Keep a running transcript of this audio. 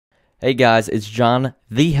Hey guys, it's John,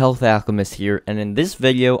 the Health Alchemist here, and in this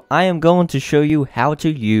video, I am going to show you how to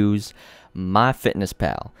use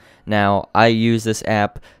myfitnesspal. Now, I use this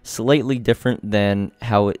app slightly different than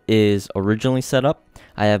how it is originally set up.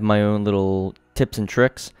 I have my own little tips and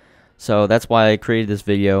tricks, so that's why I created this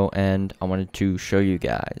video, and I wanted to show you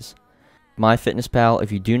guys. myfitnesspal,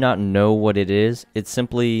 if you do not know what it is, it's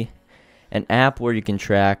simply an app where you can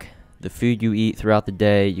track the food you eat throughout the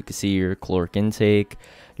day. You can see your caloric intake,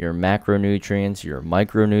 your macronutrients, your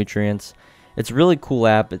micronutrients. It's a really cool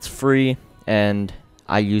app. It's free, and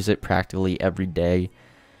I use it practically every day.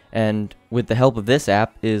 And with the help of this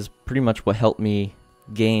app is pretty much what helped me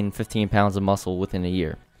gain 15 pounds of muscle within a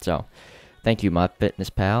year. So, thank you,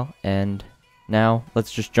 myfitnesspal. And now,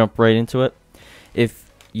 let's just jump right into it.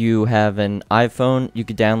 If you have an iPhone, you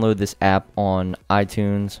could download this app on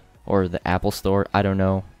iTunes or the Apple Store. I don't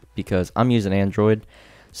know, because I'm using Android.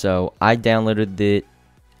 So, I downloaded the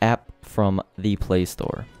app from the Play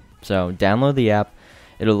Store. So download the app.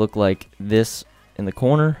 It'll look like this in the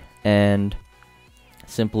corner, and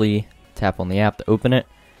simply tap on the app to open it.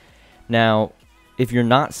 Now, if you're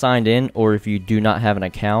not signed in, or if you do not have an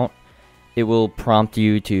account, it will prompt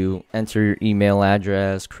you to enter your email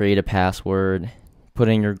address, create a password, put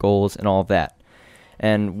in your goals, and all of that.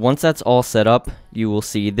 And once that's all set up, you will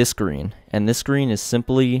see this screen. And this screen is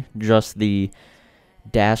simply just the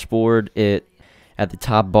dashboard. At the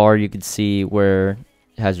top bar, you can see where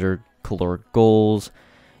it has your caloric goals,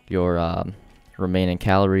 your remaining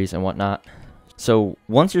calories, and whatnot. So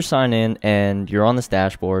once you're signed in and you're on this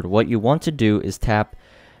dashboard, what you want to do is tap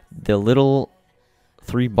the little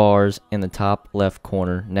 3 bars in the top left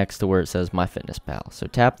corner next to where it says myfitnesspal. So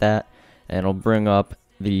tap that, and it'll bring up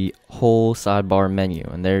the whole sidebar menu.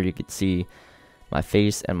 And there you can see my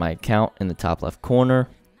face and my account in the top left corner.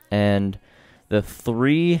 And the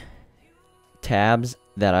 3 tabs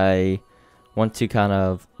that I want to kind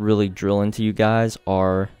of really drill into you guys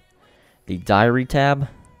are the diary tab,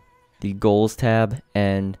 the goals tab,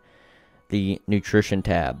 and the nutrition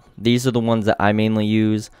tab. These are the ones that I mainly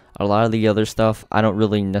use. A lot of the other stuff I don't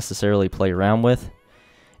really necessarily play around with.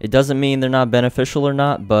 It doesn't mean they're not beneficial or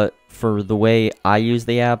not, but for the way I use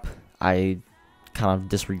the app, I kind of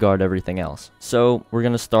disregard everything else. So we're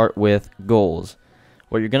going to start with goals.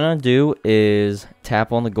 What you're going to do is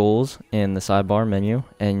tap on the goals in the sidebar menu,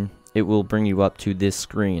 and it will bring you up to this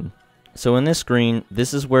screen. So in this screen,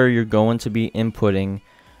 this is where you're going to be inputting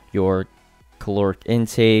your caloric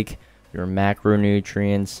intake, your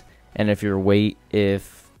macronutrients, and if your weight,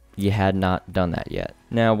 if you had not done that yet.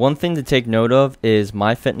 Now, one thing to take note of is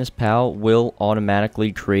myfitnesspal will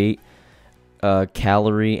automatically create a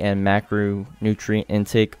calorie and macronutrient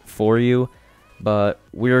intake for you, but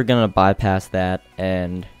we're going to bypass that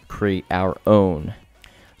and create our own.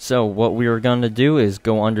 So what we are going to do is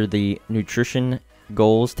go under the Nutrition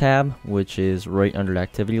Goals tab, which is right under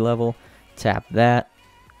activity level. Tap that,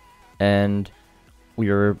 and we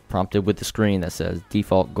are prompted with the screen that says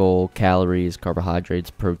default goal, calories, carbohydrates,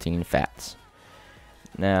 protein, fats.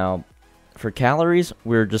 Now, for calories,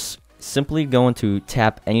 we're just simply going to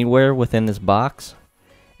tap anywhere within this box,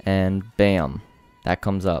 and bam, that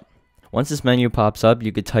comes up. Once this menu pops up,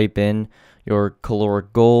 you could type in your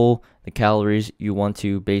caloric goal, the calories you want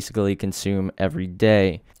to basically consume every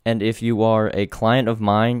day. And if you are a client of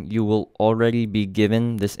mine, you will already be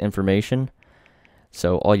given this information.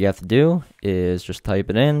 So all you have to do is just type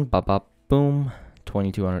it in, bop, bop, boom,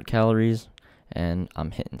 2200 calories, and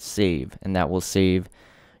I'm hitting save. And that will save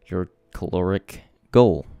your caloric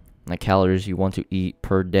goal, the calories you want to eat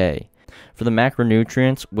per day. For the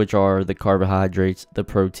macronutrients, which are the carbohydrates, the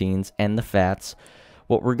proteins, and the fats,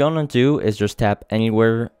 what we're going to do is just tap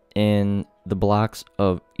anywhere in the blocks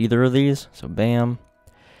of either of these. So bam,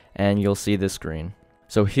 and you'll see this screen.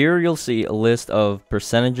 So here you'll see a list of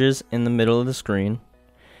percentages in the middle of the screen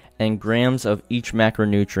and grams of each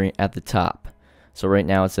macronutrient at the top. So right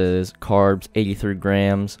now it says carbs 83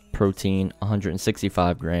 grams, protein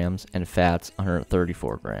 165 grams, and fats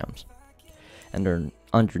 134 grams. And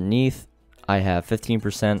underneath, I have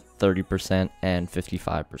 15%, 30%, and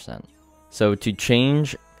 55%. So to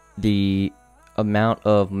change the amount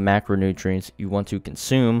of macronutrients you want to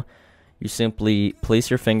consume, you simply place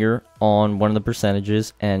your finger on one of the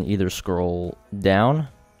percentages and either scroll down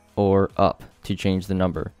or up to change the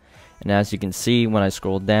number. And as you can see, when I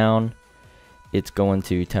scroll down, it's going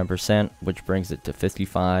to 10%, which brings it to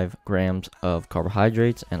 55 grams of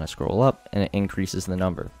carbohydrates, and I scroll up and it increases the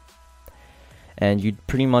number. And you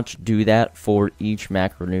pretty much do that for each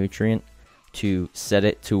macronutrient to set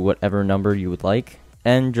it to whatever number you would like.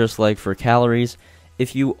 And just like for calories,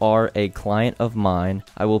 if you are a client of mine,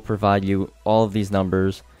 I will provide you all of these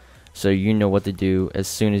numbers so you know what to do as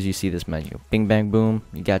soon as you see this menu. Bing bang boom,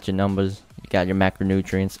 you got your numbers, you got your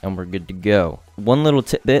macronutrients, and we're good to go. One little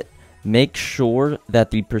tidbit: make sure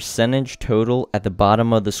that the percentage total at the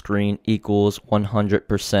bottom of the screen equals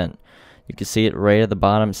 100%. You can see it right at the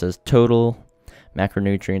bottom. It says total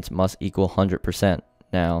macronutrients must equal 100%.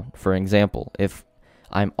 Now, for example, if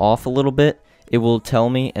I'm off a little bit, it will tell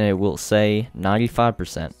me and it will say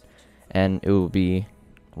 95%, and it will be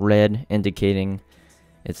red indicating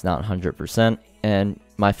it's not 100%, and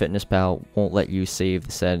MyFitnessPal won't let you save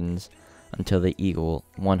the settings until they equal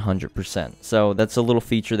 100%. So that's a little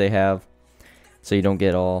feature they have, so you don't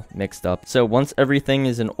get all mixed up. So once everything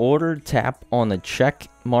is in order, tap on the check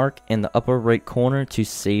mark in the upper right corner to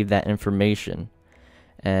save that information,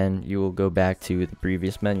 and you will go back to the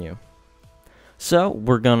previous menu. So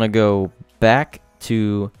we're gonna go back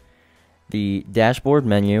to the dashboard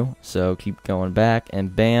menu, so keep going back,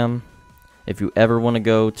 and bam. If you ever want to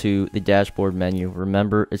go to the dashboard menu,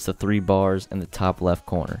 remember it's the 3 bars in the top left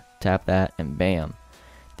corner. Tap that and bam,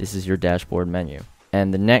 this is your dashboard menu.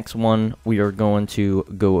 And the next one we are going to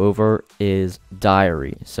go over is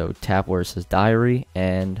diary. So tap where it says diary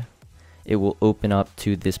and it will open up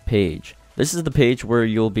to this page. This is the page where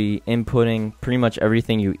you'll be inputting pretty much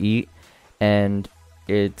everything you eat, and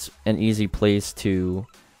it's an easy place to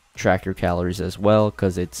track your calories as well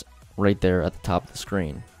because it's right there at the top of the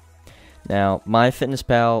screen. Now,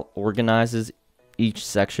 MyFitnessPal organizes each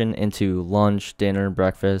section into lunch, dinner,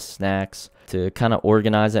 breakfast, snacks to kind of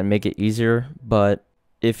organize it and make it easier. But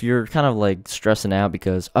if you're kind of like stressing out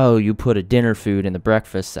because, oh, you put a dinner food in the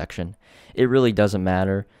breakfast section, it really doesn't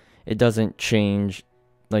matter. It doesn't change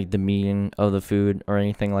like the meaning of the food or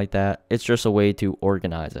anything like that. It's just a way to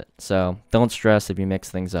organize it. So don't stress if you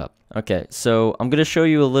mix things up. Okay, so I'm going to show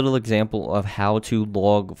you a little example of how to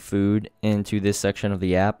log food into this section of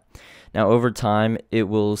the app. Now, over time, it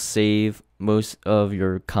will save most of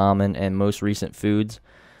your common and most recent foods.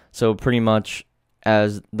 So pretty much,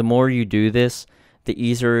 as the more you do this, the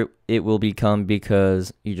easier it will become,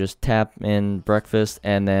 because you just tap in breakfast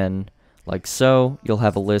and then like so, you'll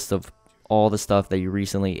have a list of all the stuff that you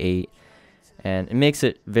recently ate, and it makes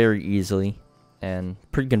it very easily and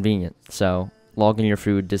pretty convenient. So logging your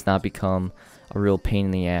food does not become a real pain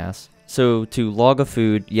in the ass. So to log a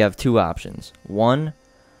food, you have 2 options. One,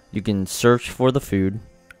 you can search for the food,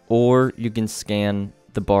 or you can scan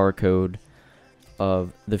the barcode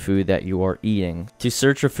of the food that you are eating. To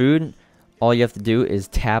search a food, all you have to do is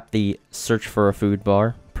tap the search for a food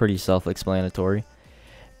bar, pretty self-explanatory,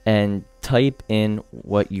 and type in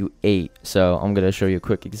what you ate. So I'm going to show you a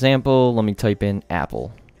quick example. Let me type in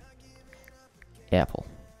apple. Apple.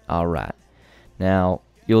 Alright. Now,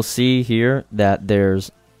 you'll see here that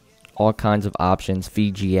there's all kinds of options.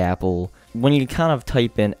 Fiji apple. When you kind of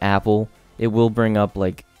type in apple, it will bring up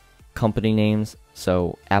like company names.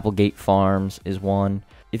 So Applegate Farms is one.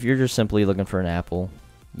 If you're just simply looking for an apple,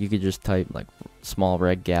 you could just type like small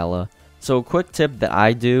red gala. So a quick tip that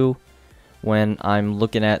I do when I'm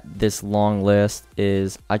looking at this long list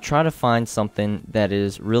is I try to find something that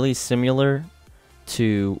is really similar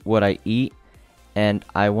to what I eat, and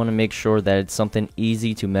I want to make sure that it's something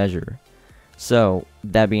easy to measure. So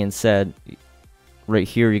that being said, right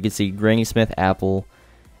here you can see Granny Smith apple,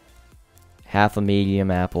 half a medium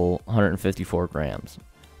apple, 154 grams,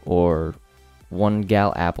 or 1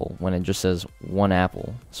 gal apple when it just says 1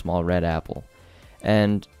 apple, small red apple.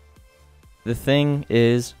 And the thing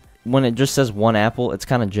is, when it just says 1 apple, it's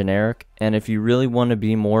kind of generic, and if you really want to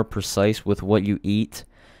be more precise with what you eat,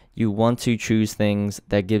 you want to choose things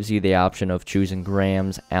that gives you the option of choosing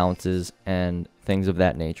grams, ounces, and things of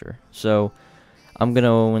that nature. So I'm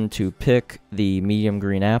going to pick the medium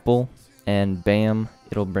green apple, and bam,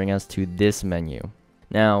 it'll bring us to this menu.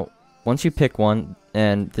 Now, once you pick one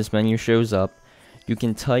and this menu shows up, you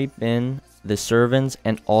can type in the servings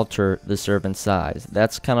and alter the serving size.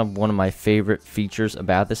 That's kind of one of my favorite features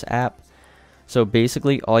about this app. So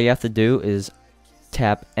basically, all you have to do is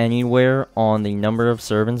tap anywhere on the number of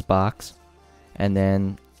servings box, and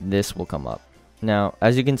then this will come up. Now,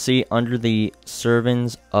 as you can see, under the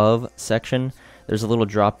servings of section, there's a little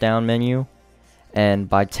drop down menu, and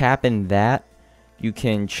by tapping that, you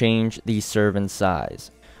can change the serving size.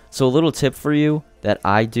 So a little tip for you that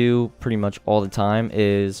I do pretty much all the time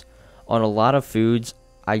is, on a lot of foods,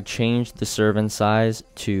 I change the serving size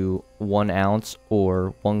to 1 ounce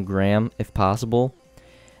or 1 gram if possible.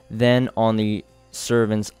 Then on the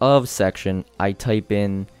servings of section, I type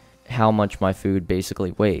in how much my food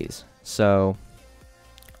basically weighs. So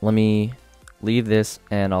let me leave this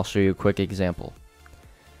and I'll show you a quick example.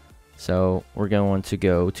 So we're going to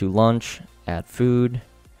go to lunch, add food,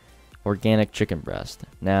 organic chicken breast.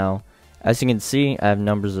 Now, As you can see, I have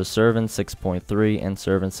numbers of serving 6.3 and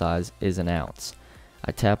serving size is an ounce.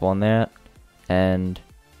 I tap on that and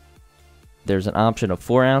there's an option of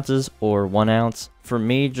 4 ounces or 1 ounce. For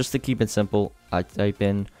me, just to keep it simple, I type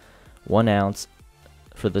in 1 ounce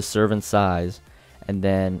for the serving size, and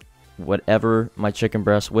then whatever my chicken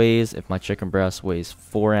breast weighs. If my chicken breast weighs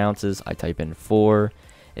 4 ounces, I type in 4.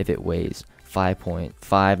 If it weighs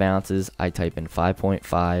 5.5 ounces, I type in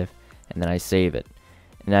 5.5, and then I save it.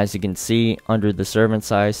 And as you can see, under the serving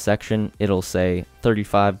size section, it'll say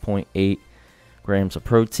 35.8 grams of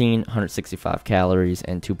protein, 165 calories,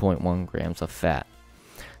 and 2.1 grams of fat.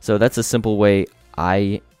 So that's a simple way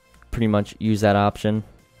I pretty much use that option.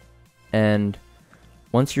 And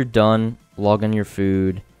once you're done logging your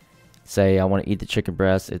food, say I want to eat the chicken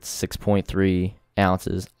breast, it's 6.3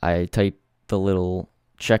 ounces. I type the little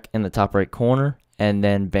check in the top right corner, and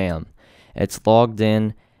then bam, it's logged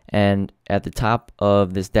in. And at the top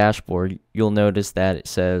of this dashboard, you'll notice that it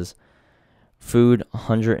says food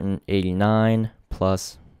 189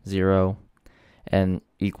 plus 0 and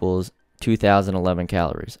equals 2011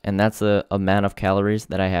 calories. And that's the amount of calories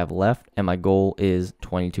that I have left, and my goal is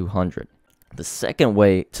 2200. The second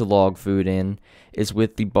way to log food in is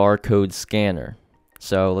with the barcode scanner.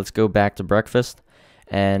 So let's go back to breakfast,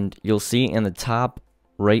 and you'll see in the top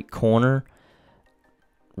right corner,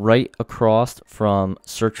 right across from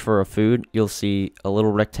search for a food, you'll see a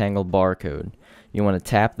little rectangle barcode. You want to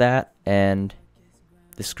tap that and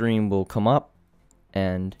the screen will come up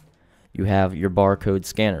and you have your barcode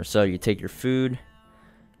scanner. So you take your food,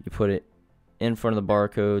 you put it in front of the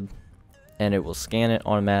barcode, and it will scan it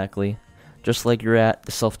automatically, just like you're at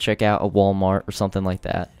the self-checkout at Walmart or something like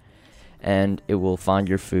that. And it will find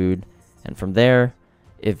your food, and from there,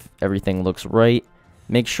 if everything looks right,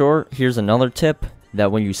 make sure, here's another tip,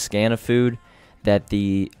 that when you scan a food, that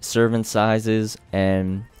the serving sizes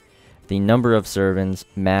and the number of servings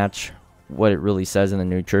match what it really says in the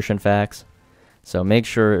nutrition facts. So make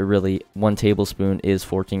sure it really, 1 tablespoon is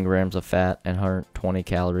 14 grams of fat and 120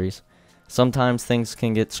 calories. Sometimes things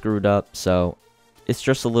can get screwed up, so it's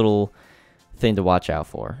just a little thing to watch out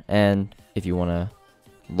for. And if you want to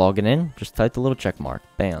log it in, just type the little check mark.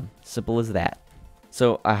 Bam. Simple as that.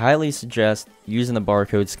 So I highly suggest using the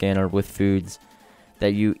barcode scanner with foods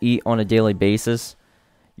that you eat on a daily basis.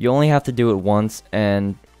 You only have to do it once,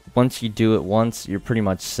 and once you do it once, you're pretty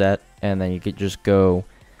much set, and then you could just go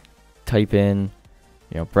type in,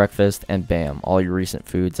 breakfast, and bam, all your recent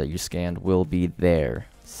foods that you scanned will be there.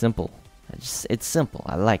 Simple. It's simple.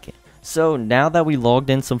 I like it. So now that we logged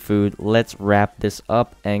in some food, let's wrap this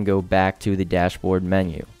up and go back to the dashboard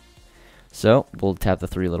menu. So we'll tap the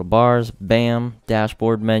 3 little bars, bam,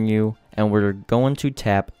 dashboard menu, and we're going to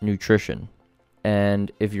tap nutrition.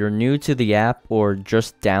 And if you're new to the app or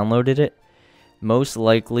just downloaded it, most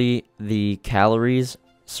likely the calories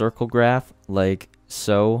circle graph like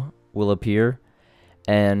so will appear.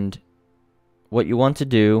 And what you want to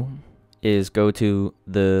do is go to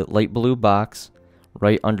the light blue box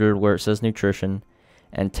right under where it says nutrition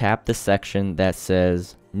and tap the section that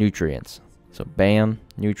says nutrients. So bam,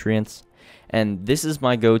 nutrients. And this is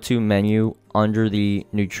my go-to menu under the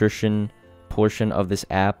nutrition portion of this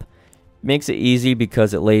app. Makes it easy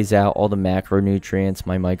because it lays out all the macronutrients,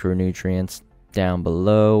 my micronutrients down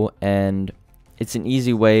below, and it's an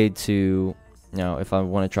easy way to, if I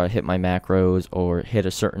want to try to hit my macros or hit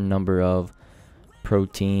a certain number of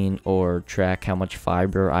protein or track how much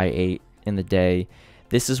fiber I ate in the day.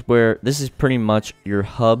 This is pretty much your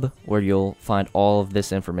hub where you'll find all of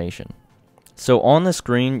this information. So on the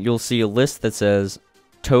screen, you'll see a list that says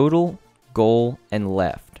total, goal, and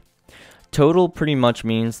left. Total pretty much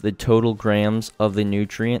means the total grams of the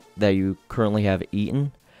nutrient that you currently have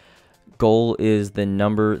eaten. Goal is the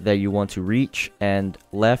number that you want to reach, and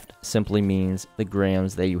left simply means the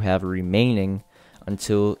grams that you have remaining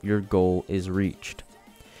until your goal is reached.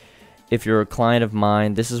 If you're a client of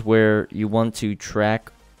mine, this is where you want to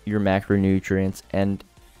track your macronutrients and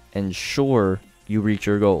ensure you reach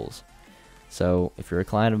your goals. So if you're a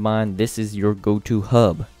client of mine, this is your go-to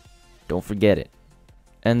hub. Don't forget it.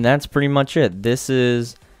 And that's pretty much it. This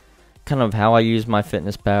is kind of how I use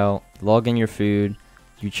MyFitnessPal. Log in your food,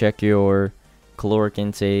 you check your caloric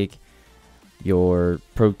intake, your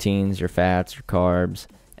proteins, your fats, your carbs,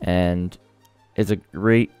 and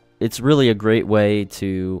it's really a great way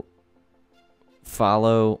to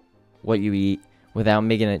follow what you eat without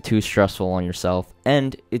making it too stressful on yourself,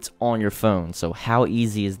 and it's on your phone. So how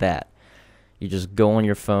easy is that? You just go on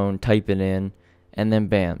your phone, type it in, and then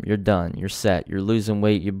bam, you're done. You're set. You're losing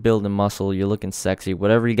weight, you're building muscle, you're looking sexy.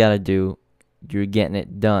 Whatever you got to do, you're getting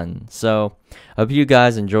it done. So I hope you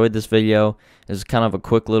guys enjoyed this video. It's kind of a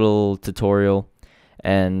quick little tutorial,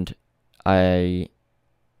 and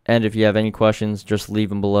if you have any questions, just leave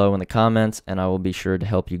them below in the comments, and I will be sure to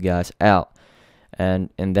help you guys out. And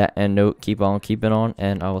in that end note, keep on keeping on,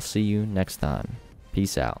 and I will see you next time.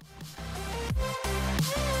 Peace out.